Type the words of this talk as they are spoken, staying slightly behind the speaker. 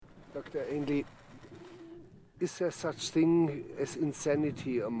Dr. Ainley, is there such thing as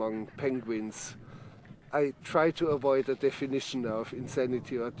insanity among penguins? I try to avoid a definition of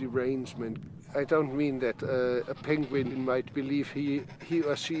insanity or derangement. I don't mean that a penguin might believe he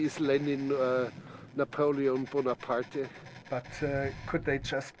or she is Lenin or Napoleon Bonaparte. But could they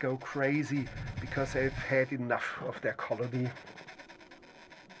just go crazy because they've had enough of their colony?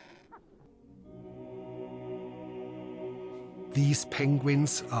 These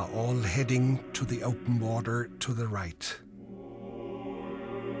penguins are all heading to the open water to the right.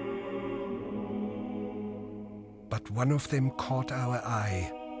 But one of them caught our eye,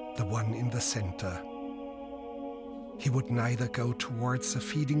 the one in the center. He would neither go towards the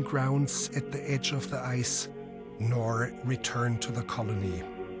feeding grounds at the edge of the ice, nor return to the colony.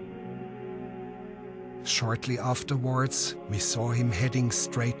 Shortly afterwards, we saw him heading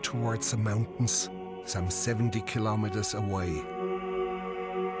straight towards the mountains, some 70 kilometers away.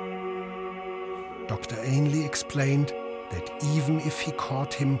 Dr. Ainley explained that even if he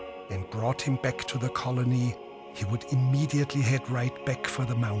caught him and brought him back to the colony, he would immediately head right back for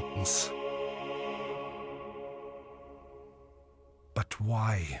the mountains. But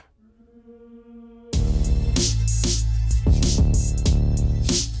why?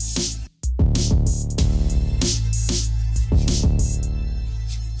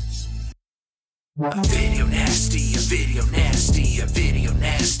 A video nasty, a video nasty, a video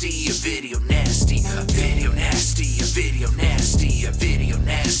nasty, a video nasty, a video nasty, a video nasty, a video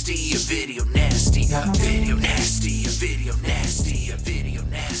nasty, a video nasty, a video nasty, a video nasty, a video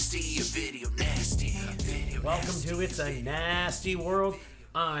nasty, a video nasty, a video. Welcome to It's a Nasty World.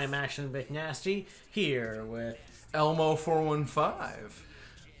 I'm Ashton McNasty here with Elmo 415.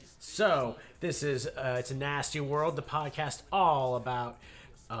 So this is It's a Nasty World, the podcast all about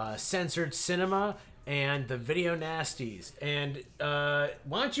censored cinema and the video nasties. And why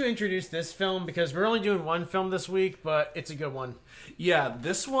don't you introduce this film, because we're only doing one film this week, but it's a good one. Yeah,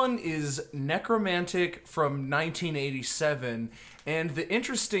 this one is Necromantic from 1987. And the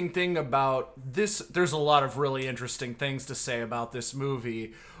interesting thing about this, there's a lot of really interesting things to say about this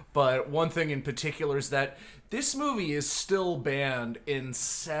movie, but one thing in particular is that this movie is still banned in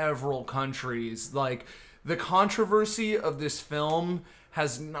several countries. Like, the controversy of this film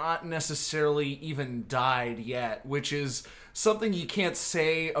has not necessarily even died yet, which is something you can't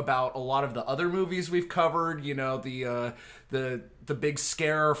say about a lot of the other movies we've covered. You know, the big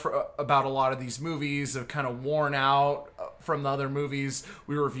scare about a lot of these movies have kind of worn out from the other movies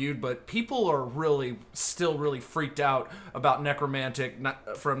we reviewed, but people are still really freaked out about Necromantic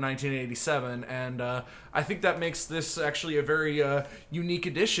from 1987, and I think that makes this actually a very unique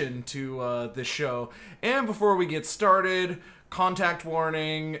addition to this show. And before we get started, contact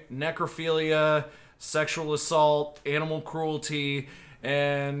warning, necrophilia, sexual assault, animal cruelty,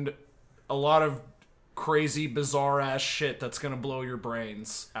 and a lot of crazy, bizarre-ass shit that's gonna blow your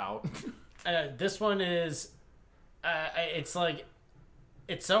brains out. This one is... it's like...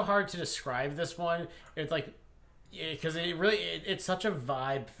 It's so hard to describe this one. It's like... Because it's such a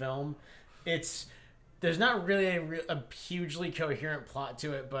vibe film. There's not really a hugely coherent plot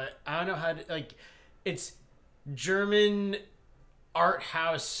to it, but I don't know how to... Like, it's German art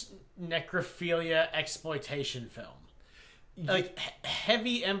house necrophilia exploitation film. Like,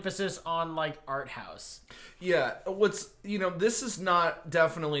 heavy emphasis on, like, art house. Yeah, this is not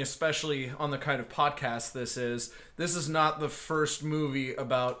definitely, especially on the kind of podcast this is not the first movie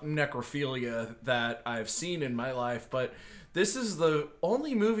about necrophilia that I've seen in my life, but this is the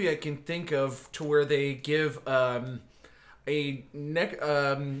only movie I can think of to where they give a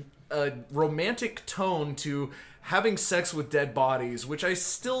romantic tone to having sex with dead bodies, which I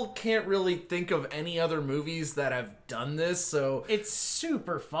still can't really think of any other movies that have done this, so... It's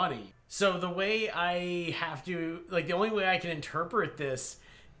super funny. So the way the only way I can interpret this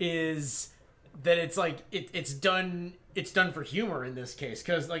is that it's like, it's done for humor in this case,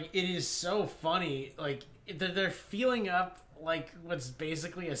 because, like, it is so funny. Like, they're feeling up, like, what's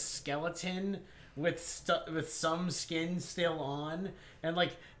basically a skeleton with some skin still on, and,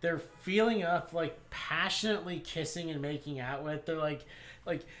 like, they're feeling up, like, passionately kissing and making out with. They're like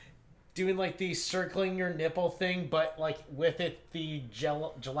doing, like, the circling your nipple thing, but, like, with it the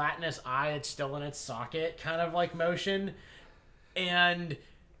gelatinous eye that's still in its socket kind of, like, motion, and,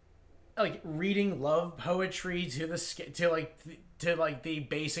 like, reading love poetry to the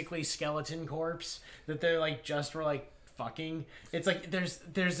basically skeleton corpse that they're, like, just were, like, fucking. It's like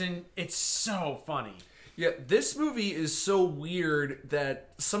it's so funny. Yeah, this movie is so weird that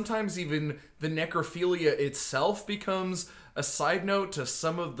sometimes even the necrophilia itself becomes a side note to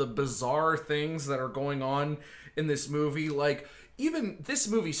some of the bizarre things that are going on in this movie. Like, even this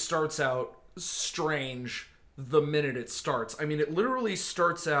movie starts out strange the minute it starts. I mean, it literally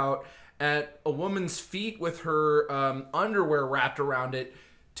starts out at a woman's feet with her underwear wrapped around it,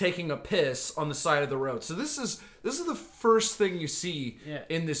 taking a piss on the side of the road. So this is the first thing you see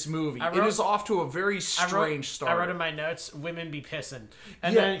in this movie. It is off to a very strange start. I wrote in my notes, "Women be pissing,"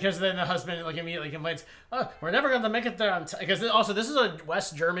 and then because then the husband like immediately complains, "Oh, we're never going to make it there on time." Because also this is a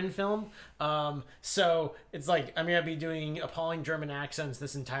West German film, so it's like I'm going to be doing appalling German accents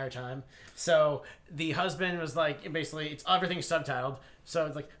this entire time. So the husband was like, basically, it's everything's subtitled. So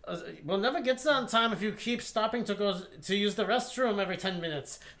it's like, we'll never get on time if you keep stopping to use the restroom every 10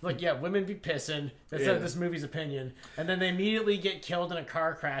 minutes. Like, yeah, women be pissing. That's this movie's opinion. And then they immediately get killed in a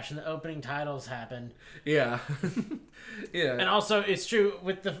car crash and the opening titles happen. Yeah. Yeah. And also, it's true,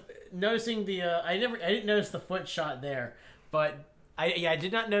 with the noticing the, I didn't notice the foot shot there, but I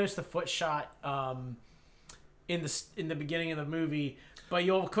did not notice the foot shot in the beginning of the movie. But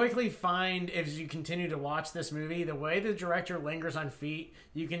you'll quickly find, as you continue to watch this movie, the way the director lingers on feet,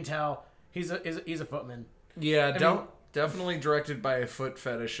 you can tell he's a footman. Yeah, definitely directed by a foot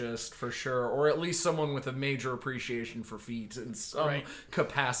fetishist for sure, or at least someone with a major appreciation for feet in some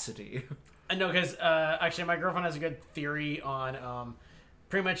capacity. I know, because actually my girlfriend has a good theory on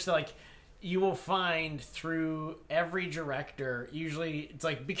pretty much like you will find through every director, usually it's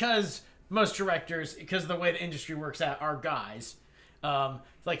like, because most directors, because of the way the industry works out, are guys.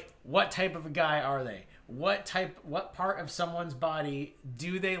 Like, what type of a guy are they? What part of someone's body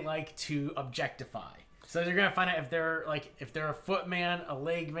do they like to objectify? So you're gonna find out if they're a foot man, a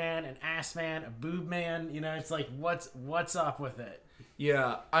leg man, an ass man, a boob man. You know, it's like what's up with it?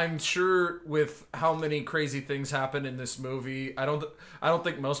 Yeah, I'm sure with how many crazy things happen in this movie, I don't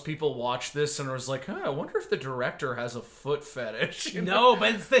think most people watch this and was like, I wonder if the director has a foot fetish. You know? No,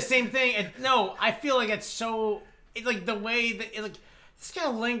 but it's the same thing. No, I feel like it's like the way that like. This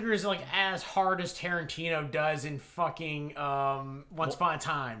guy lingers like as hard as Tarantino does in fucking Once Upon a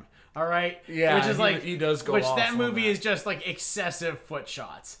Time. All right, yeah, which is like he does go. Which off that on movie that. is just like excessive foot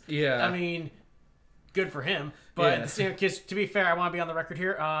shots. Yeah, I mean, good for him. But to be fair, I want to be on the record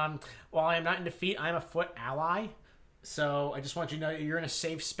here. While I am not into feet, I'm a foot ally. So I just want you to know you're in a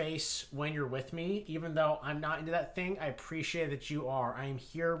safe space when you're with me. Even though I'm not into that thing, I appreciate that you are. I am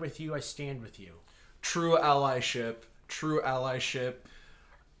here with you. I stand with you. True allyship.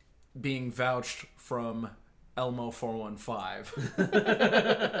 Being vouched from Elmo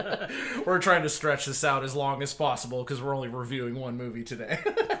 415. We're trying to stretch this out as long as possible because we're only reviewing one movie today.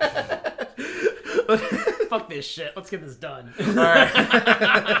 Fuck this shit. Let's get this done. All right.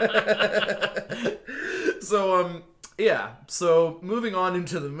 So moving on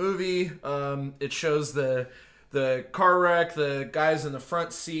into the movie, it shows the car wreck, the guys in the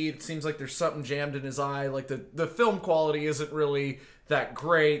front seat. It seems like there's something jammed in his eye. Like the film quality isn't really that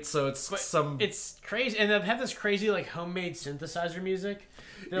great, so it's crazy. And they have this crazy like homemade synthesizer music.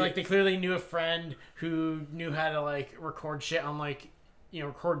 They clearly knew a friend who knew how to like record shit on like, you know,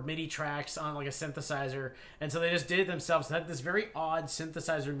 record MIDI tracks on like a synthesizer, and so they just did it themselves. They had this very odd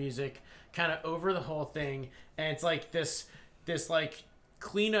synthesizer music kind of over the whole thing, and it's like this like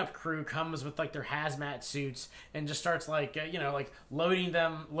cleanup crew comes with like their hazmat suits and just starts like loading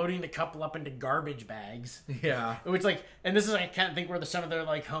the couple up into garbage bags. Yeah, which like, and this is I kind of think where some of their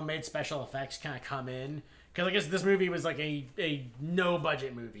like homemade special effects kind of come in, because I guess this movie was like a no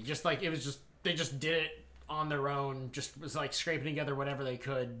budget movie, just like they just did it on their own, just was like scraping together whatever they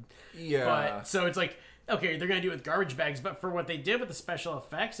could. Yeah, but so it's like, okay, they're gonna do it with garbage bags, but for what they did with the special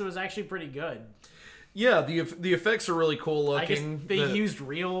effects, it was actually pretty good. Yeah, the effects are really cool looking. I guess they used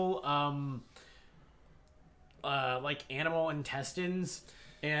real like animal intestines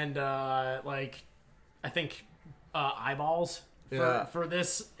and like I think eyeballs for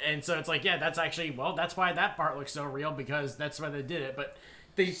this, and so it's like, yeah, that's actually, well, that's why that part looks so real, because that's why they did it. But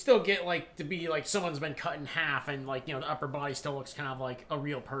they still get like to be like someone's been cut in half, and like, you know, the upper body still looks kind of like a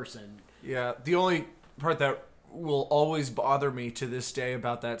real person. Yeah, the only part that will always bother me to this day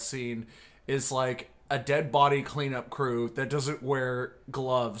about that scene is like a dead body cleanup crew that doesn't wear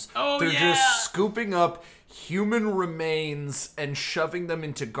gloves. Oh, They're yeah! just scooping up human remains and shoving them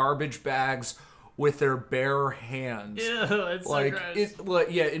into garbage bags with their bare hands. Ew, it's like so gross.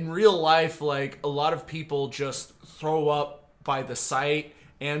 In real life, like a lot of people just throw up by the sight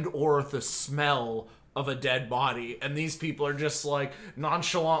and or the smell of a dead body, and these people are just like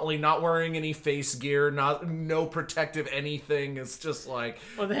nonchalantly not wearing any face gear, no protective anything. It's just like,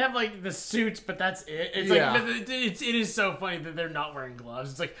 well, they have like the suits, but that's it. It's Yeah. like it is so funny that they're not wearing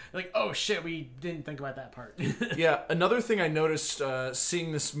gloves. It's like oh shit, we didn't think about that part. yeah. Another thing I noticed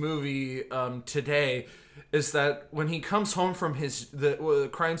seeing this movie today is that when he comes home from the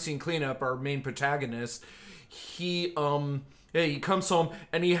crime scene cleanup, our main protagonist, he comes home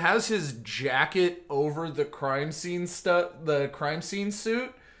and he has his jacket over the crime scene suit.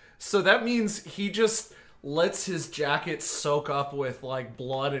 So that means he just lets his jacket soak up with like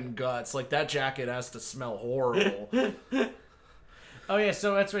blood and guts. Like that jacket has to smell horrible. Oh yeah,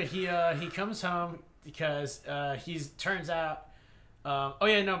 so that's right. He comes home because turns out.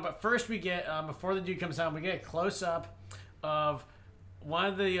 But first we get before the dude comes home, we get a close up of one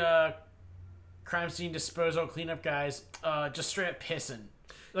of the crime scene disposal cleanup guys just straight up pissing.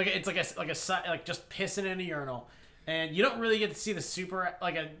 Like it's like just pissing in a urinal, and you don't really get to see the super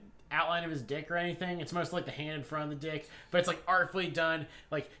like a outline of his dick or anything. It's mostly like the hand in front of the dick, but it's like artfully done,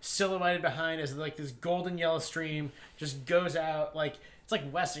 like silhouetted behind as like this golden yellow stream just goes out. Like it's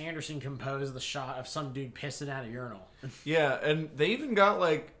like Wes Anderson composed the shot of some dude pissing out a urinal. Yeah, and they even got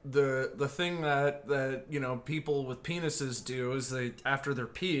like the thing that you know people with penises do is they after they're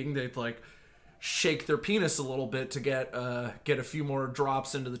peeing they like shake their penis a little bit to get a few more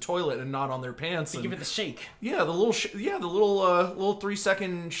drops into the toilet and not on their pants. And give it the shake. Yeah, the little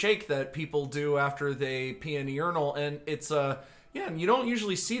 3-second shake that people do after they pee in a urinal, and it's and you don't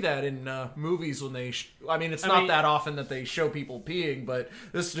usually see that in movies when they. It's not that often that they show people peeing, but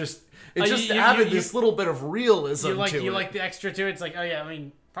this just added this little bit of realism to it. You like the extra to it. It's like, oh yeah,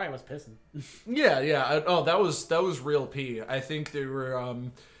 probably was pissing. Yeah. That was real pee. I think they were.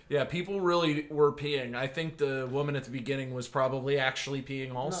 People really were peeing. I think the woman at the beginning was probably actually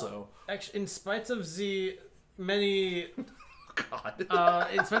peeing also. No, actually, in spite of the many. God.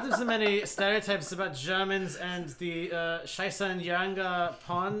 In spite of the many stereotypes about Germans and the Scheiße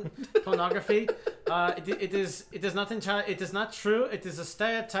pornography, it is not true. It is a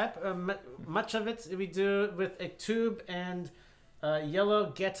stereotype. Much of it we do with a tube and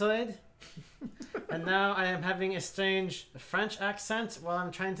yellow Gatorade. And now I am having a strange French accent while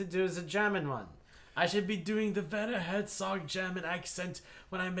I'm trying to do the German one. I should be doing the Werner Herzog German accent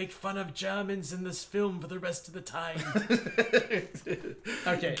when I make fun of Germans in this film for the rest of the time.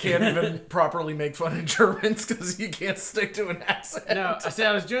 Okay. Can't even properly make fun of Germans because you can't stick to an accent. No,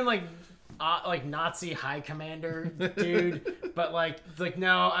 I was doing like Nazi high commander dude, but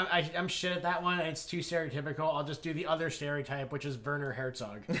no, I'm shit at that one. It's too stereotypical. I'll just do the other stereotype, which is Werner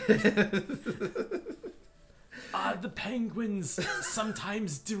Herzog. The penguins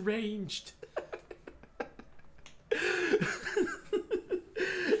sometimes deranged.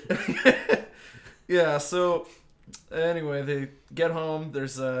 Yeah, so anyway, they get home.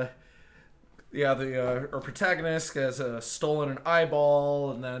 There's our protagonist has stolen an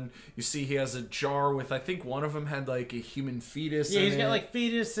eyeball, and then you see he has a jar with, I think one of them had like a human fetus. Yeah, he's got like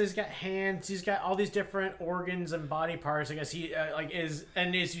fetus. He's got hands. He's got all these different organs and body parts. I guess he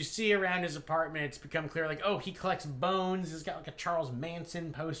and as you see around his apartment, it's become clear like, oh, he collects bones. He's got like a Charles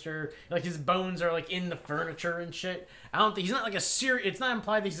Manson poster. Like his bones are like in the furniture and shit. I don't think he's not like it's not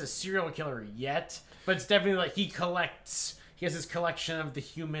implied that he's a serial killer yet, but it's definitely like he collects. He has his collection of the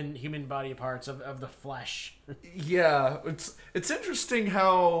human body parts of the flesh. Yeah, it's interesting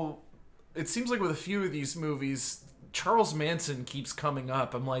how it seems like with a few of these movies, Charles Manson keeps coming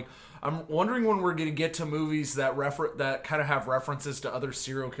up. I'm wondering when we're gonna get to movies that kind of have references to other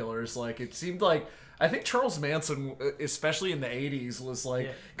serial killers. Like it seemed like I think Charles Manson, especially in the 80s, was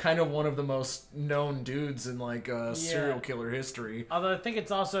kind of one of the most known dudes in serial killer history. Although I think it's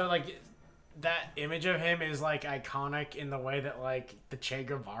also like. That image of him is like iconic in the way that like the Che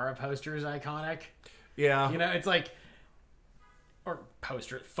Guevara poster is iconic. Yeah. You know, it's like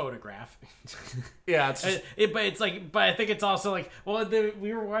photograph. Yeah, it's just... but I think it's also like, well,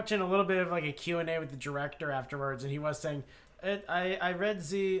 we were watching a little bit of like a Q&A with the director afterwards, and he was saying, I read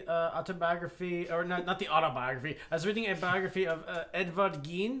the autobiography, or not the autobiography. I was reading a biography of Edvard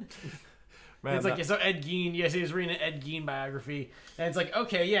Gein. Man, it's like, so Ed Gein, yes, he was reading an Ed Gein biography, and it's like,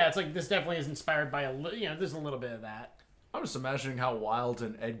 okay, yeah, it's like, this definitely is inspired by there's a little bit of that. I'm just imagining how wild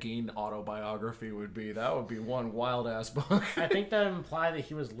an Ed Gein autobiography would be. That would be one wild ass book. I think that implied that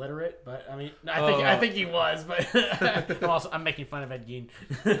he was literate, but I mean, I think he was, but I'm making fun of Ed Gein,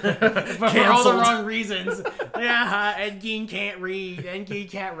 but for all the wrong reasons. Yeah, Ed Gein can't read. Ed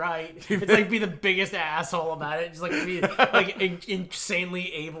Gein can't write. It's like be the biggest asshole about it. Just like be like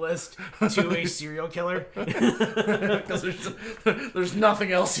insanely ableist to a serial killer. Because there's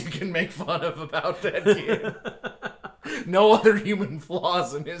nothing else you can make fun of about Ed Gein. No other human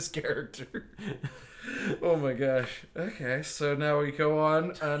flaws in his character. Oh my gosh. Okay, so now we go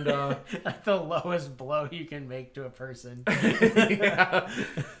on and the lowest blow you can make to a person. Yeah.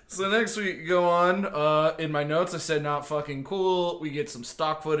 So next we go on. In my notes I said not fucking cool. We get some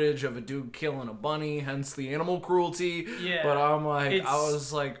stock footage of a dude killing a bunny, hence the animal cruelty. Yeah. But I'm like, I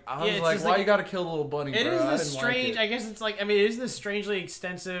was like, why you gotta kill a little bunny? It bro? is I this didn't strange. Like it. I guess it's like, I mean, it is this strangely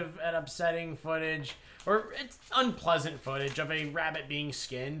extensive and upsetting footage, or it's unpleasant footage of a rabbit being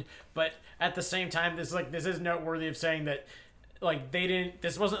skinned. But at the same time, this is noteworthy of saying that, like,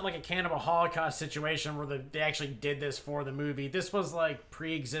 this wasn't like a Cannibal Holocaust situation where they actually did this for the movie. This was like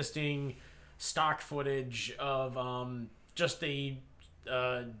pre-existing stock footage of just the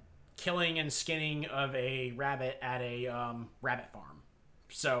killing and skinning of a rabbit at a rabbit farm.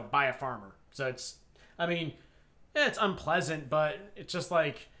 So by a farmer. So it's, I mean, yeah, it's unpleasant, but it's just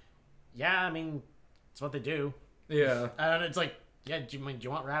like, yeah, I mean, it's what they do. Yeah. And it's like, yeah, do you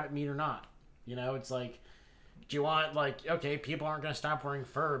want rabbit meat or not? You know, it's like, do you want, like, okay, people aren't going to stop wearing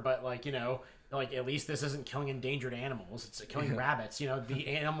fur, but, like, you know, like, at least this isn't killing endangered animals. It's killing rabbits, you know, the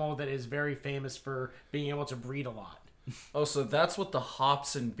animal that is very famous for being able to breed a lot. Oh, so that's what the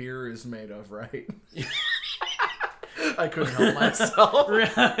hops and beer is made of, right? I couldn't help myself.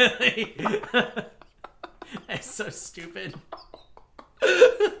 Really? That's so stupid.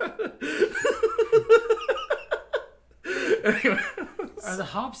 Anyway. Are the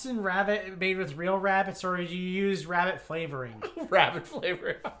hops and rabbit made with real rabbits, or did you use rabbit flavoring? Rabbit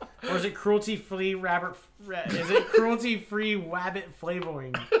flavor. Or is it cruelty-free rabbit? Is it cruelty-free rabbit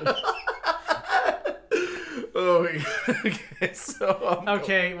flavoring? Oh, okay. So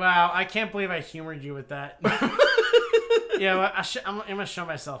okay, wow! I can't believe I humored you with that. Yeah, well, I'm gonna show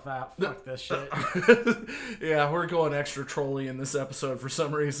myself out. Fuck this shit. Yeah, we're going extra trolly in this episode for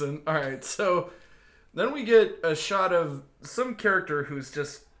some reason. All right, so then we get a shot of some character who's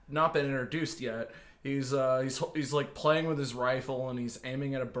just not been introduced yet. He's like playing with his rifle and he's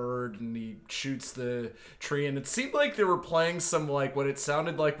aiming at a bird and he shoots the tree, and it seemed like they were playing some, like, what it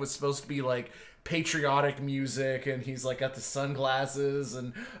sounded like was supposed to be like patriotic music, and he's like got the sunglasses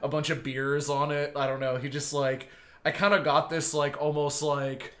and a bunch of beers on it. I don't know. He just like, I kind of got this like almost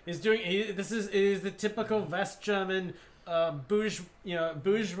like this is the typical West German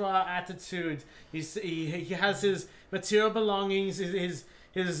bourgeois attitude. He has his material belongings, his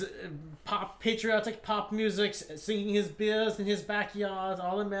patriotic pop music, singing his beers in his backyard,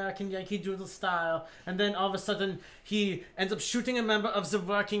 all American Yankee Doodle style, and then all of a sudden he ends up shooting a member of the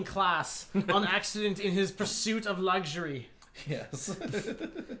working class on accident in his pursuit of luxury. yes.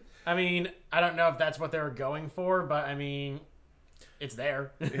 I mean, I don't know if that's what they were going for, but I mean, it's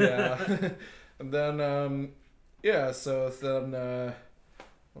there. Yeah. And then so then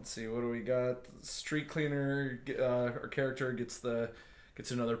let's see, what do we got? Street cleaner, our character gets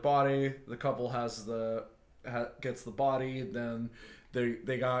another body. The couple gets the body. Then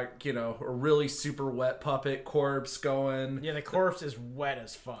they got, you know, a really super wet puppet corpse going. Yeah, the corpse is wet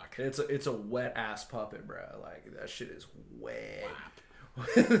as fuck. It's a wet ass puppet, bro. Like, that shit is wet.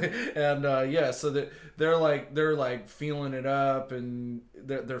 And so they're like feeling it up, and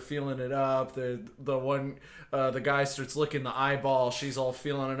they're feeling it up. The guy starts licking the eyeball. She's all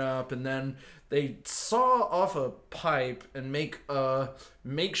feeling it up, and then they saw off a pipe and make a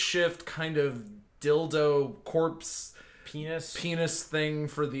makeshift kind of dildo corpse penis thing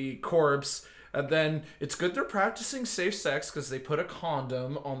for the corpse. And then it's good they're practicing safe sex because they put a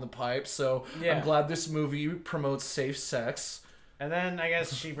condom on the pipe. So yeah. I'm glad this movie promotes safe sex. And then I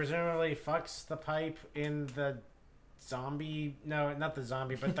guess she presumably fucks the pipe in the zombie. No, not the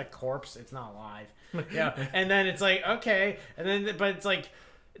zombie, but the corpse. It's not alive. Yeah. And then it's like, okay. And then, but it's like,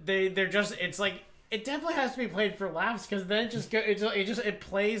 they're just, it's like, it definitely has to be played for laughs, because then it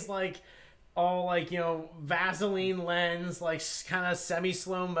plays like all, like, you know, Vaseline lens, like kind of semi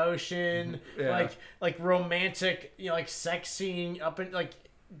slow motion, yeah. like romantic, you know, like sex scene up and like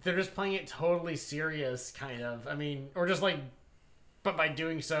they're just playing it totally serious, kind of. I mean, or just like, but by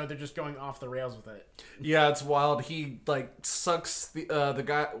doing so, they're just going off the rails with it. Yeah, it's wild. He like sucks the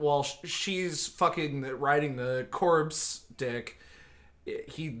guy while she's fucking riding the corpse dick.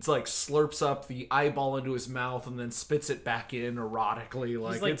 he like slurps up the eyeball into his mouth and then spits it back in erotically.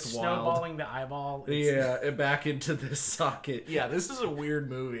 Like, He's like it's wild. snowballing the eyeball. Yeah, back into this socket. Yeah, this is a weird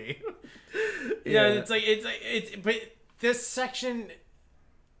movie. Yeah, it's but this section,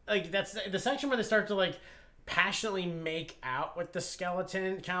 like, that's the section where they start to like passionately make out with the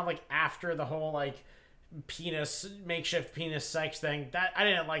skeleton, kind of like after the whole like makeshift penis sex thing. That I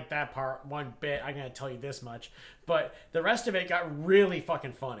didn't like that part one bit. I'm gonna tell you this much. But the rest of it got really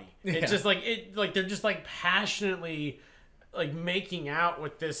fucking funny. It's just like they're just like passionately like making out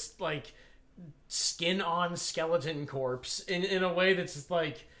with this like skin on skeleton corpse in a way that's just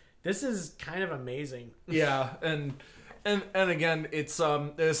like, this is kind of amazing. Yeah, and again, it's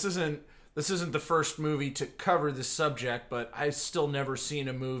this isn't the first movie to cover this subject, but I've still never seen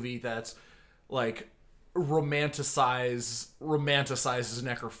a movie that's like romanticizes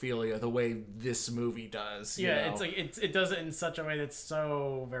necrophilia the way this movie does. You know? It's like it does it in such a way that's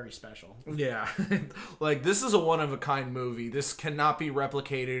so very special. Yeah, like, this is a one-of-a-kind movie. This cannot be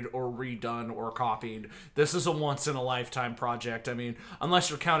replicated or redone or copied. This is a once-in-a-lifetime project. I mean, unless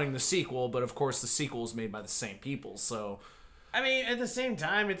you're counting the sequel, but of course the sequel is made by the same people, so... I mean, at the same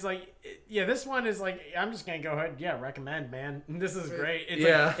time, it's like, yeah, this one is like, I'm just gonna go ahead, recommend, man. This is great. It's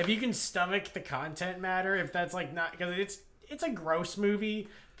like, if you can stomach the content matter, if that's like not, because it's a gross movie,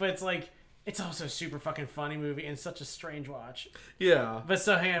 but it's like, it's also a super fucking funny movie and such a strange watch. Yeah. But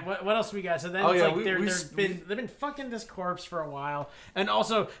so, hang on, what else we got? So then they've been fucking this corpse for a while. And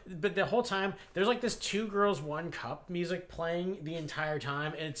also, but the whole time, there's like this 2 Girls 1 Cup music playing the entire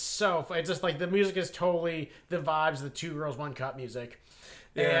time. And it's just like, the music is totally the vibes of the 2 Girls 1 Cup music.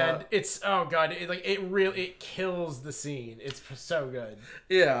 Yeah. And it's, oh god, it kills the scene. It's so good.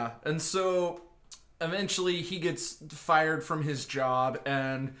 Yeah. And so eventually he gets fired from his job,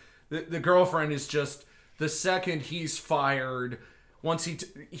 and the girlfriend is just, the second he's fired, once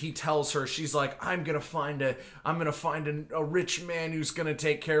he tells her, she's like, I'm gonna find a rich man who's gonna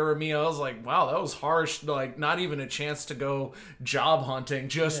take care of me. I was like, wow, that was harsh. Like, not even a chance to go job hunting.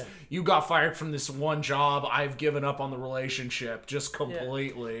 Just, you got fired from this one job. I've given up on the relationship just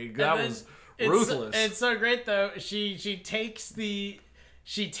completely. Yeah. That was ruthless. It's so great though. She takes the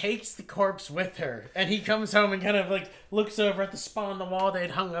corpse with her, and he comes home and kind of like looks over at the spot on the wall they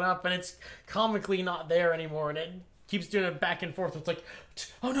had hung it up, and it's comically not there anymore, and it keeps doing it back and forth. It's like,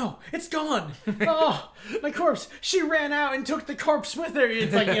 oh no, it's gone. Oh, my corpse. She ran out and took the corpse with her.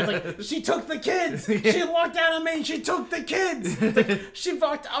 It's like she took the kids. She walked out on me and she took the kids. It's like, she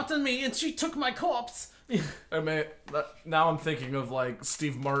walked out on me and she took my corpse. I mean, now I'm thinking of like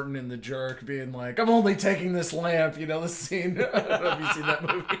Steve Martin in The Jerk being like, I'm only taking this lamp, you know, the scene. I don't know if you've seen that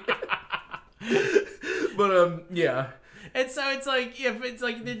movie. But yeah. And so it's like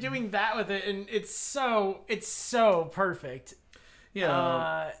they're doing that with it, and it's so perfect.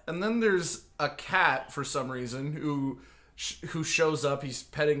 Yeah. And then there's a cat for some reason who shows up. He's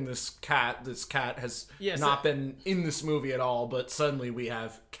petting this cat. This cat has not been in this movie at all, but suddenly we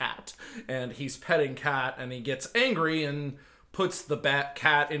have Cat, and he's petting Cat, and he gets angry and puts the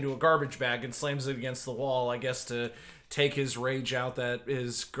cat into a garbage bag and slams it against the wall, I guess to take his rage out that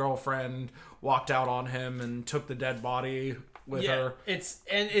his girlfriend walked out on him and took the dead body with her. It's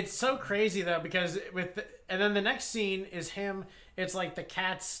so crazy though, because and then the next scene is him. It's like the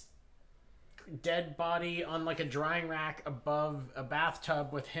cat's dead body on like a drying rack above a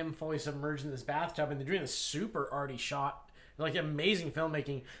bathtub with him fully submerged in this bathtub, and they're doing this super arty shot, like amazing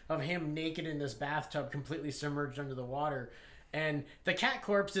filmmaking of him naked in this bathtub, completely submerged under the water. And the cat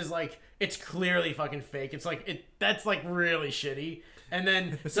corpse is like, it's clearly fucking fake. It's like, that's like really shitty. And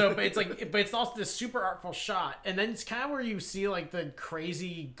then, but it's also this super artful shot. And then it's kind of where you see like the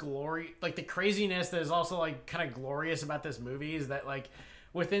crazy glory, like the craziness that is also like kind of glorious about this movie, is that like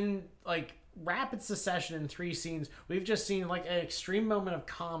within like rapid succession in 3 scenes, we've just seen like an extreme moment of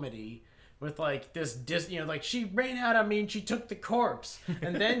comedy with like this, like she ran out on me and she took the corpse.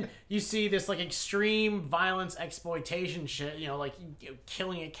 And then you see this like extreme violence exploitation shit, like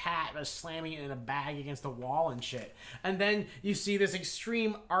killing a cat by slamming it in a bag against the wall and shit. And then you see this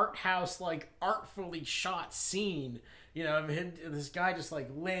extreme art house, like artfully shot scene, of him, this guy just like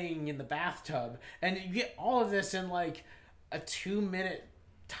laying in the bathtub. And you get all of this in like a 2-minute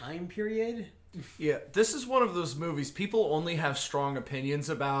time period. Yeah, this is one of those movies people only have strong opinions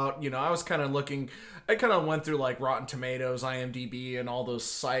about. I was kind of I kind of went through like Rotten Tomatoes, IMDb, and all those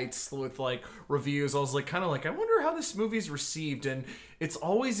sites with like reviews. I was like, I wonder how this movie's received. And it's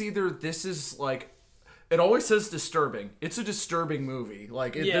always either this is like, it always says disturbing. It's a disturbing movie.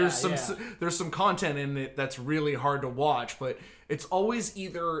 Like there's some content in it that's really hard to watch, but it's always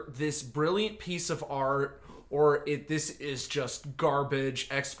either this brilliant piece of art or this is just garbage,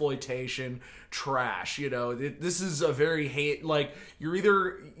 exploitation, trash. You know, this is a very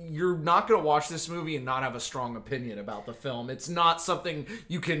you're not going to watch this movie and not have a strong opinion about the film. It's not something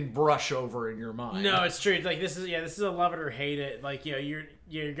you can brush over in your mind. No, it's true. Like this is a love it or hate it. Like, you know,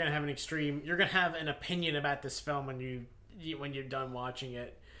 you're gonna have you're gonna have an opinion about this film when you're done watching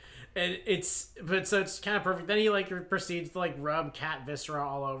it. And it's kind of perfect. Then he like proceeds to like rub cat viscera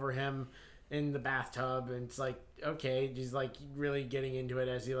all over him in the bathtub, and it's like, okay, he's like really getting into it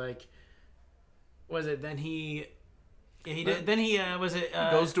as he like goes to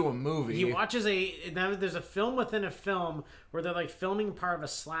a movie. He watches there's a film within a film where they're like filming part of a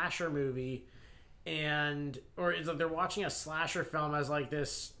slasher movie, or it's like they're watching a slasher film as like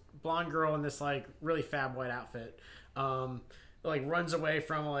this blonde girl in this like really fab white outfit like runs away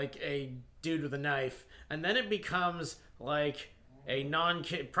from like a dude with a knife, and then it becomes like a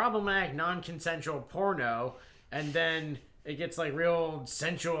problematic non-consensual porno, and then it gets like real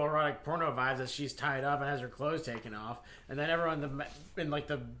sensual erotic porno vibes as she's tied up and has her clothes taken off, and then everyone in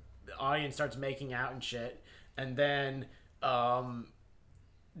the audience starts making out and shit, and then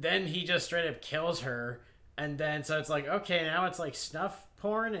he just straight up kills her, and then so it's like, okay, now it's like snuff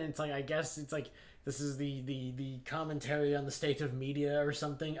porn, and it's like, I guess it's like this is the commentary on the state of media or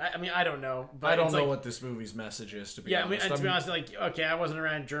something. I mean, I don't know. But I don't know what this movie's message is, to be honest. To be honest, like, okay, I wasn't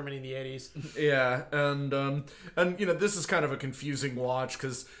around Germany in the 80s. Yeah, and you know, this is kind of a confusing watch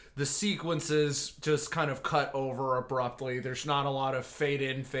because the sequences just kind of cut over abruptly. There's not a lot of fade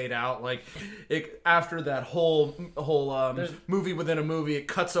in, fade out. Like, after that whole movie within a movie, it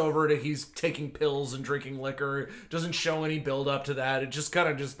cuts over to he's taking pills and drinking liquor. It doesn't show any build up to that. It just kind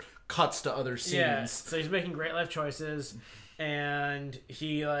of just cuts to other scenes. Yeah, so he's making great life choices, and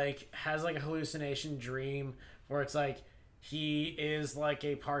he like has like a hallucination dream where it's like he is like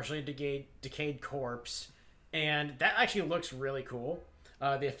a partially decayed corpse, and that actually looks really cool.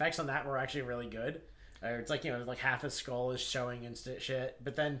 The effects on that were actually really good. It's like, you know, like half his skull is showing and shit,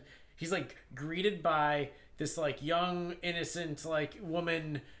 but then he's like greeted by this like young innocent like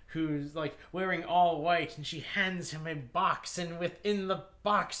woman who's like wearing all white, and she hands him a box, and within the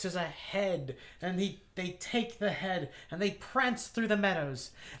box is a head, and they take the head and they prance through the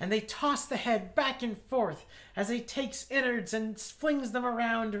meadows, and they toss the head back and forth as he takes innards and flings them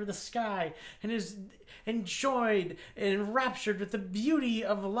around the sky, and is enjoyed and enraptured with the beauty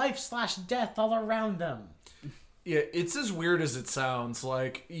of life/death all around them. Yeah, it's as weird as it sounds.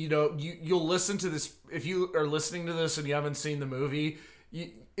 Like, you know, you'll listen to this, if you are listening to this and you haven't seen the movie,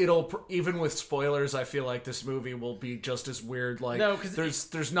 it'll, even with spoilers, I feel like this movie will be just as weird. Like, no,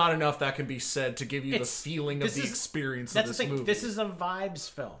 there's not enough that can be said to give you the feeling of the experience of this movie. This is a vibes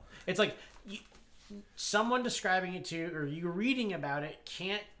film. It's like someone describing it to you or you reading about it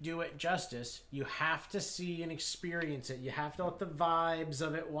can't do it justice. You have to see and experience it. You have to let the vibes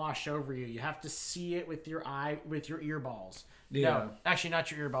of it wash over you. You have to see it with your earballs. Yeah. No, actually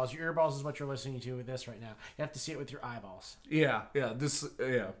not your earballs. Your earballs is what you're listening to with this right now. You have to see it with your eyeballs. Yeah.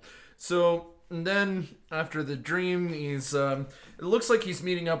 So, and then after the dream, he's it looks like he's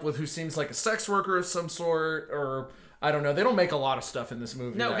meeting up with who seems like a sex worker of some sort, or I don't know. They don't make a lot of stuff in this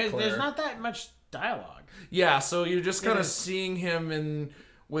movie. No, because there's not that much dialogue. Yeah, so you're just kind of seeing him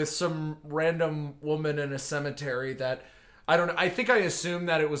with some random woman in a cemetery that I don't know. I think I assumed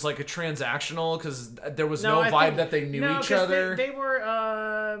that it was like a transactional because there was no vibe that they knew each other. They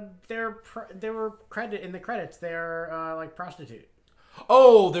were credited in the credits. They're like prostitute.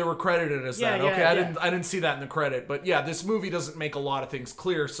 Oh, they were credited as that. Okay, yeah. I didn't see that in the credit, but yeah, this movie doesn't make a lot of things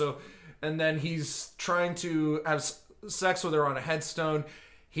clear. So, and then he's trying to have sex with her on a headstone.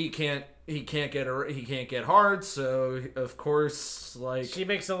 He can't get hard, so of course, like, she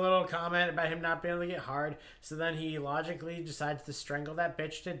makes a little comment about him not being able to get hard, so then he logically decides to strangle that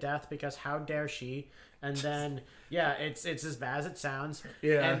bitch to death because how dare she? And then it's as bad as it sounds.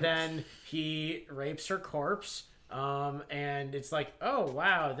 Yeah. And then he rapes her corpse. And it's like, oh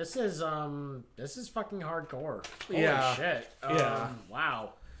wow, this is fucking hardcore. Holy shit.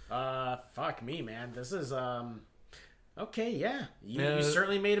 Wow. Fuck me, man. This is okay, yeah. You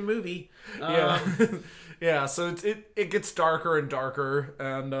certainly made a movie. Yeah, so it gets darker and darker,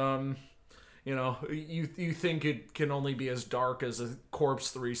 and you know, you think it can only be as dark as a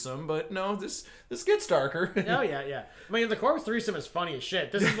corpse threesome, but no, this gets darker. Oh yeah. I mean, the corpse threesome is funny as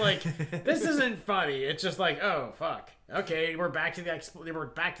shit. This is like, this isn't funny. It's just like, oh fuck. Okay, we're back to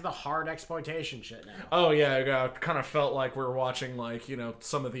the hard exploitation shit now. Oh yeah, it kind of felt like we were watching, like, you know,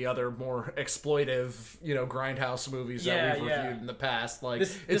 some of the other more exploitive, you know, grindhouse movies that we've reviewed in the past. Like,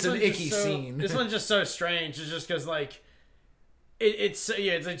 it's an icky scene. This one's just so strange. It's just because, like,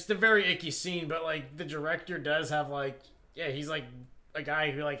 it's the very icky scene, but like the director does have like he's like a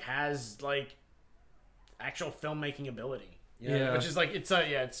guy who like has like actual filmmaking ability. Yeah. Which is like it's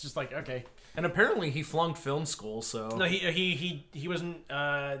just like okay. And apparently he flunked film school, so No, he wasn't.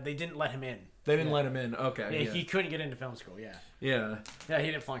 They didn't let him in. they didn't let him in. Okay. Yeah, Yeah. he couldn't get into film school. Yeah, Yeah. he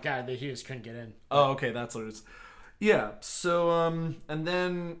didn't flunk out. He just couldn't get in. Oh, okay, that's what it is. Yeah, so, and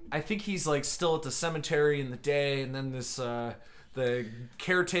then I think he's, like, still at the cemetery in the day, and then this, the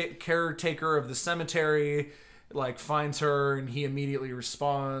caretaker of the cemetery, like, finds her, and he immediately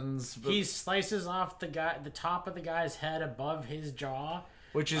responds. He slices off the top of the guy's head above his jaw.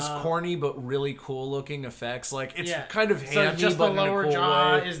 Which is corny, but really cool-looking effects. Like, it's Yeah. kind of handy, So just but the in a lower cool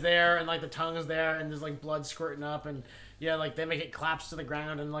jaw way. is there, and like the tongue is there, and there's like blood squirting up, and like they make it collapse to the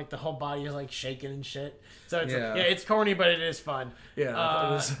ground, and like the whole body is like shaking and shit. So it's Yeah. it's corny, but it is fun.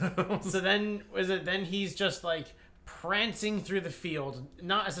 Yeah, it is. So then he's just like prancing through the field,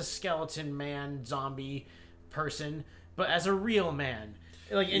 not as a skeleton man zombie person, but as a real man.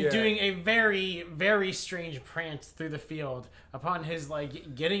 Like doing a very, very strange prance through the field upon his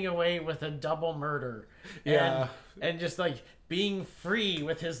like getting away with a double murder. Yeah. And just like being free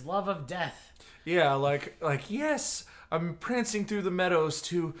with his love of death. Yeah, like yes, I'm prancing through the meadows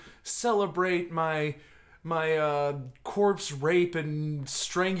to celebrate my corpse rape and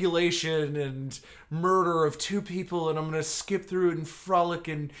strangulation and murder of 2 people, and I'm gonna skip through and frolic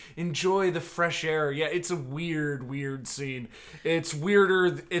and enjoy the fresh air. Yeah, it's a weird scene. It's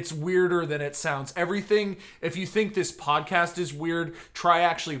weirder than it sounds. Everything, if you think this podcast is weird, try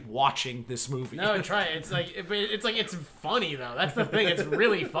actually watching this movie. No, try it. It's funny though. That's the thing. It's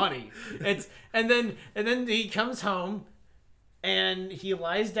really funny. And then he comes home and he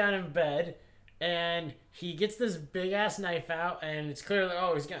lies down in bed and he gets this big ass knife out, and it's clear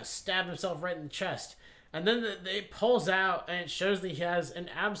that he's gonna stab himself right in the chest. And then it pulls out, and it shows that he has an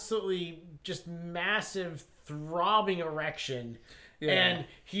absolutely just massive throbbing erection, and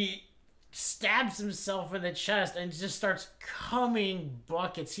he stabs himself in the chest and just starts coming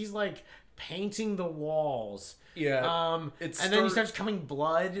buckets. He's like painting the walls. Yeah. And then he starts coming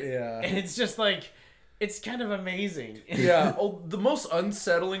blood. Yeah. And it's just like, it's kind of amazing. Yeah. Oh, the most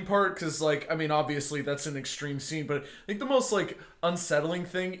unsettling part, because like, I mean, obviously that's an extreme scene, but I think the most like unsettling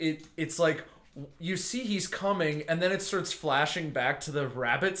thing, it's like you see he's coming, and then it starts flashing back to the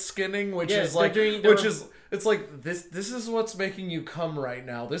rabbit skinning, which is like, it's like this is what's making you come right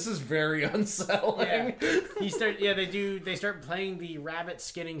now. This is very unsettling. Yeah. They start playing the rabbit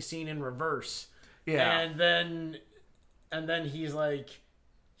skinning scene in reverse. Yeah. And then he's like,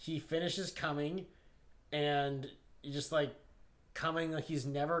 he finishes coming, and he's just like coming like he's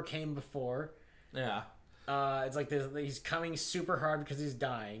never came before. Yeah. It's like he's coming super hard because he's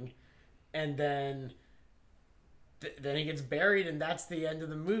dying, and then he gets buried, and that's the end of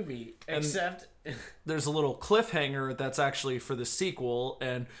the movie. Except there's a little cliffhanger that's actually for the sequel,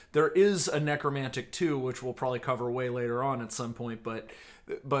 and there is a Necromantic 2, which we'll probably cover way later on at some point, but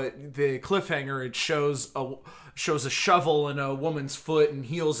the cliffhanger, it shows a shovel in a woman's foot and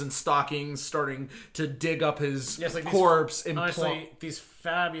heels and stockings starting to dig up his corpse. These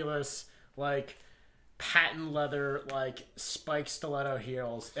fabulous like patent leather like spiked stiletto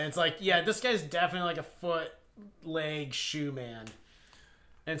heels, and it's like, yeah, this guy's definitely like a foot, leg, shoe man.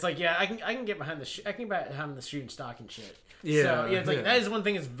 And it's like, yeah, I can get behind the shoe and stocking shit. Yeah, so it's like that is one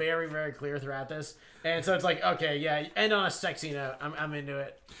thing that's very, very clear throughout this. And so it's like, okay, yeah, end on a sexy note. I'm into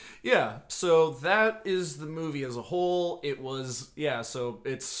it. Yeah, so that is the movie as a whole. It was, so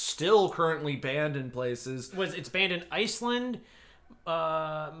it's still currently banned in places. It's banned in Iceland,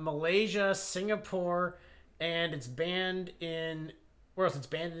 Malaysia, Singapore, and it's banned in, where else? It's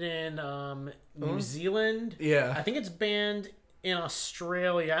banned in New Zealand. Yeah. I think it's banned in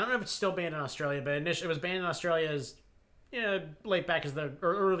Australia. I don't know if it's still banned in Australia, but initially it was banned in Australia as late back as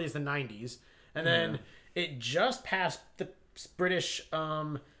early as the 90s. And then it just passed the British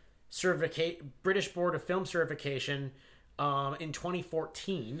British Board of Film Certification in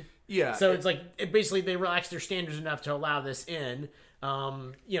 2014. Yeah. So it's like basically they relaxed their standards enough to allow this in.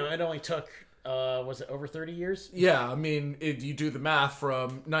 It only took was it over 30 years? Yeah, I mean, if you do the math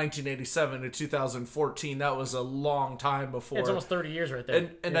from 1987 to 2014, that was a long time before. It's almost 30 years right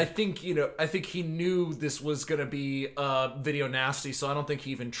there. And I think, I think he knew this was going to be video nasty, so I don't think he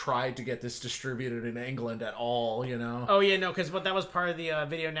even tried to get this distributed in England at all, Oh, yeah, no, because that was part of the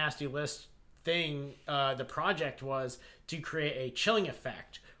video nasty list thing. The project was to create a chilling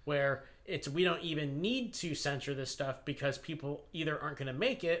effect where we don't even need to censor this stuff because people either aren't going to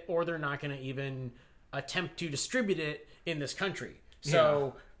make it or they're not going to even attempt to distribute it in this country.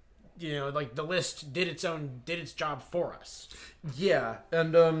 So like the list did its job for us. Yeah,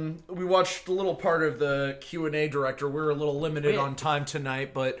 and we watched a little part of the Q&A director. We were a little limited on time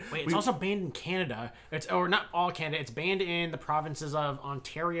tonight, but it's also banned in Canada. Or not all Canada. It's banned in the provinces of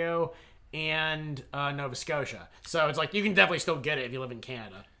Ontario and Nova Scotia. So it's like you can definitely still get it if you live in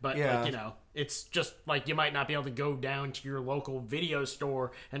Canada, but it's just like you might not be able to go down to your local video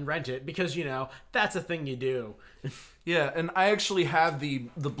store and rent it because that's a thing you do. Yeah, and I actually have the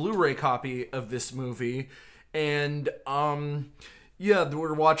Blu-ray copy of this movie, and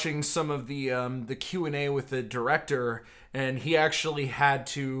we're watching some of the Q&A with the director, and he actually had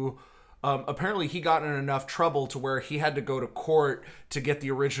to. Apparently he got in enough trouble to where he had to go to court to get the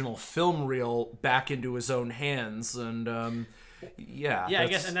original film reel back into his own hands, and I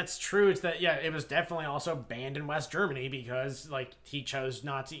guess, and that's true. It's that it was definitely also banned in West Germany because he chose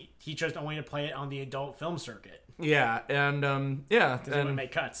only to play it on the adult film circuit. Yeah, and and would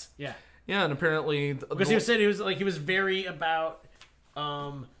make cuts. Yeah, and apparently because he was very about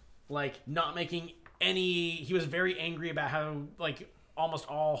not making any. He was very angry about how almost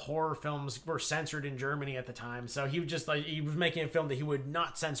all horror films were censored in Germany at the time. So he was making a film that he would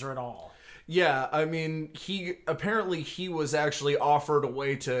not censor at all. Yeah, I mean, he was actually offered a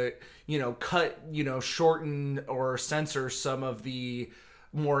way to, cut, shorten or censor some of the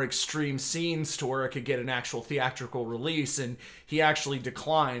more extreme scenes to where it could get an actual theatrical release, and he actually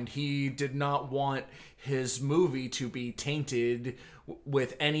declined. He did not want his movie to be tainted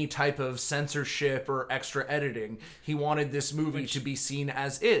with any type of censorship or extra editing. He wanted this movie to be seen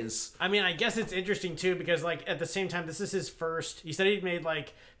as is. I mean, I guess it's interesting too because at the same time, this is his first. He said he'd made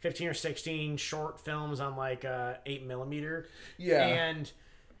 15 or 16 short films on 8mm. Yeah,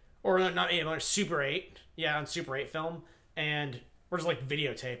 or not 8mm, Super 8. Yeah, on Super 8 film, or just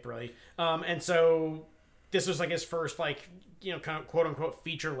videotape really. And so this was his first kind of quote unquote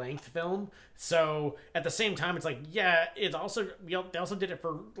feature length film. So at the same time, it's it's also they also did it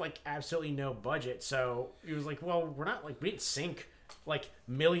for absolutely no budget. So he was well, we're not we didn't sink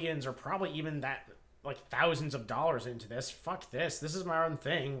millions or probably even that thousands of dollars into this. Fuck this. This is my own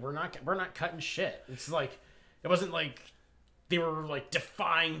thing. We're not cutting shit. It's it wasn't they were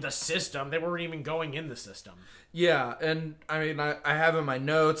defying the system. They weren't even going in the system. Yeah, and I mean I have in my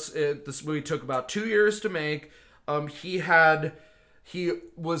notes this movie took about 2 years to make. He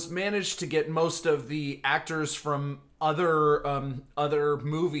was managed to get most of the actors from other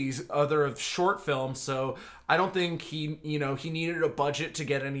movies, other short films. So I don't think he needed a budget to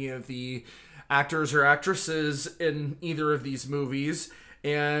get any of the actors or actresses in either of these movies.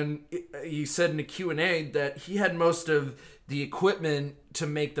 And he said in a Q&A that he had most of the equipment to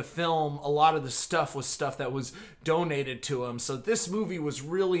make the film. A lot of the stuff was stuff that was donated to him. So this movie was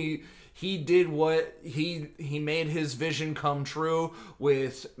really. He did what he made his vision come true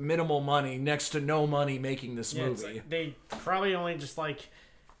with minimal money, next to no money making this movie. They probably only just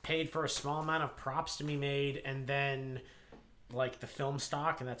paid for a small amount of props to be made, and then the film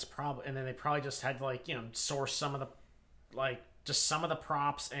stock, and then they probably just had to source some of the just some of the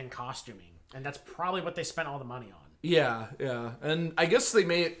props and costuming, and that's probably what they spent all the money on. Yeah, and I guess they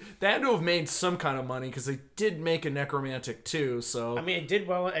had to have made some kind of money because they did make a Necromantic too. So I mean, it did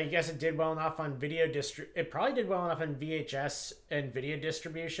well. I guess it did well enough on video It probably did well enough on VHS and video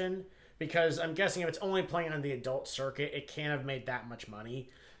distribution because I'm guessing if it's only playing on the adult circuit, it can't have made that much money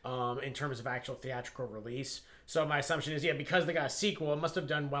in terms of actual theatrical release. So my assumption is, because they got a sequel, it must have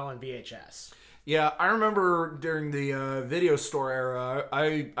done well on VHS. Yeah, I remember during the video store era,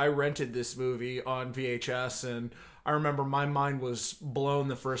 I rented this movie on VHS, and I remember my mind was blown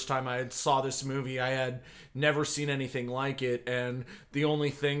the first time I saw this movie. I had never seen anything like it, and the only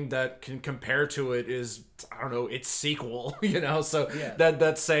thing that can compare to it is, I don't know, its sequel, So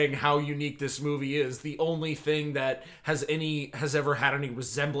that's saying how unique this movie is. The only thing that has ever had any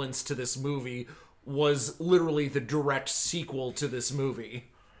resemblance to this movie was literally the direct sequel to this movie.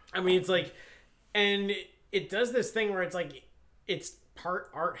 I mean, it's and it does this thing where it's part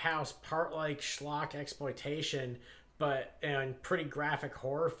art house, part schlock exploitation, and pretty graphic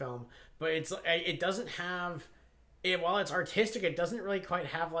horror film. But it doesn't have while it's artistic, it doesn't really quite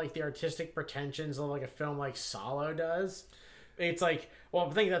have the artistic pretensions of a film like Salo does. It's I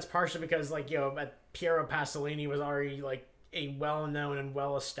think that's partially because Piero Pasolini was already a well-known and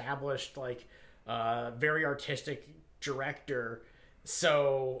well-established very artistic director.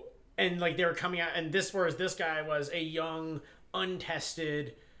 So. And they were coming out, and this guy was a young,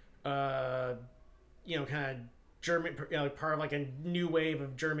 untested, kind of German, part of a new wave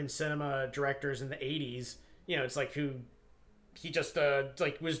of German cinema directors in the 80s. It's who he just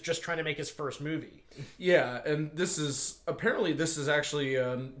like was just trying to make his first movie. Yeah, and this is actually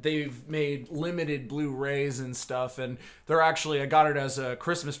they've made limited Blu-rays and stuff, and they're actually, I got it as a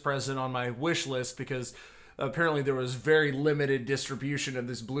Christmas present on my wish list because apparently there was very limited distribution of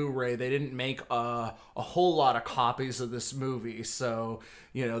this Blu-ray. They didn't make a whole lot of copies of this movie, so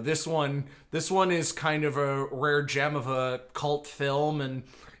you know, this one is kind of a rare gem of a cult film, and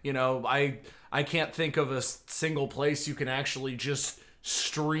you know, I can't think of a single place you can actually just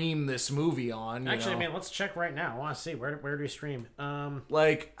stream this movie on. Actually, man, let's check right now. I want to see where do we stream.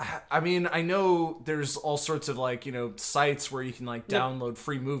 Like, I mean, I know there's all sorts of like, you know, sites where you can like download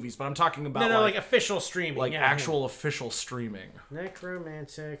free movies, but I'm talking about like official streaming, like actual official streaming.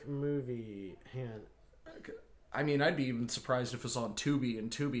 Necromantic movie. I mean, I'd be even surprised if it's on Tubi,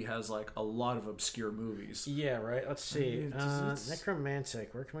 and Tubi has like a lot of obscure movies. Yeah, right. Let's see.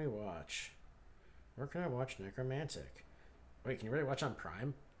 Necromantic. Where can we watch? Where can I watch Necromantic? Wait, can you really watch on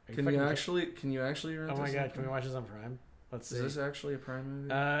Prime? Can you actually? Oh my god, can we watch this on Prime? Let's see. Is this actually a Prime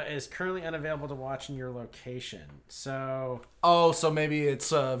movie? It is currently unavailable to watch in your location. So. Oh, so maybe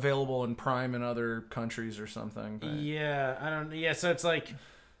it's available in Prime in other countries or something. But... Yeah, I don't. Yeah, so it's like,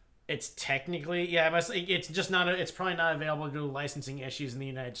 it's technically it's just not. It's probably not available due to licensing issues in the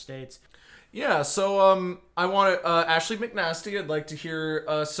United States. Yeah, so I want to Ashley McNasty. I'd like to hear.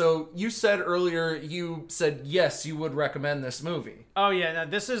 So you said earlier, you said yes, you would recommend this movie. Oh yeah, now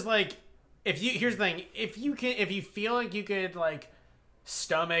this is like, here's the thing, if you feel like you could like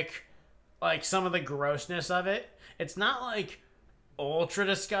stomach like some of the grossness of it, it's not like ultra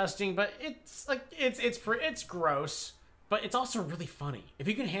disgusting, but it's like it's gross, but it's also really funny. If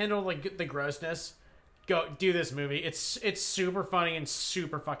you can handle like the grossness, go do this movie. It's super funny and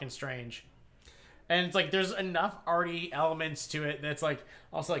super fucking strange. And it's like, there's enough arty elements to it that's like,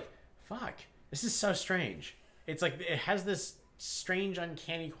 also like, fuck, this is so strange. It's like, it has this strange,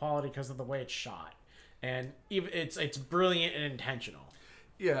 uncanny quality because of the way it's shot. And even it's brilliant and intentional.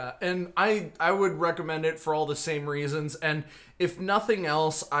 Yeah, and I would recommend it for all the same reasons. And if nothing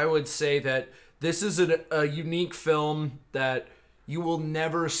else, I would say that this is a unique film that you will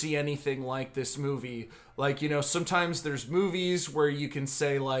never see anything like this movie. Like, you know, sometimes there's movies where you can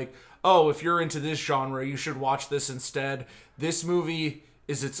say like, oh, if you're into this genre, you should watch this instead. This movie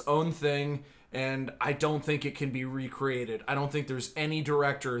is its own thing, and I don't think it can be recreated. I don't think there's any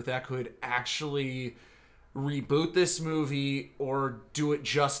director that could actually reboot this movie or do it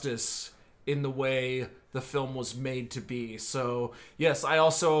justice in the way the film was made to be. So, yes, I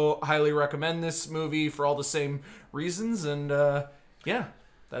also highly recommend this movie for all the same reasons, and yeah.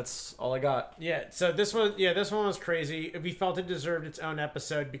 That's all I got. Yeah, so this one was crazy. We felt it deserved its own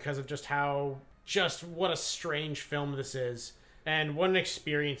episode because of just what a strange film this is and what an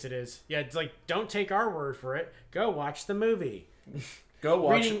experience it is. Yeah, it's like, don't take our word for it. Go watch the movie. Go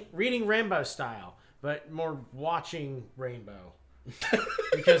watch reading Rambo style, but more watching Rainbow.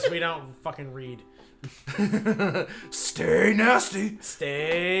 Because we don't fucking read. Stay nasty.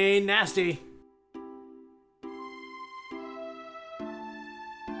 Stay nasty.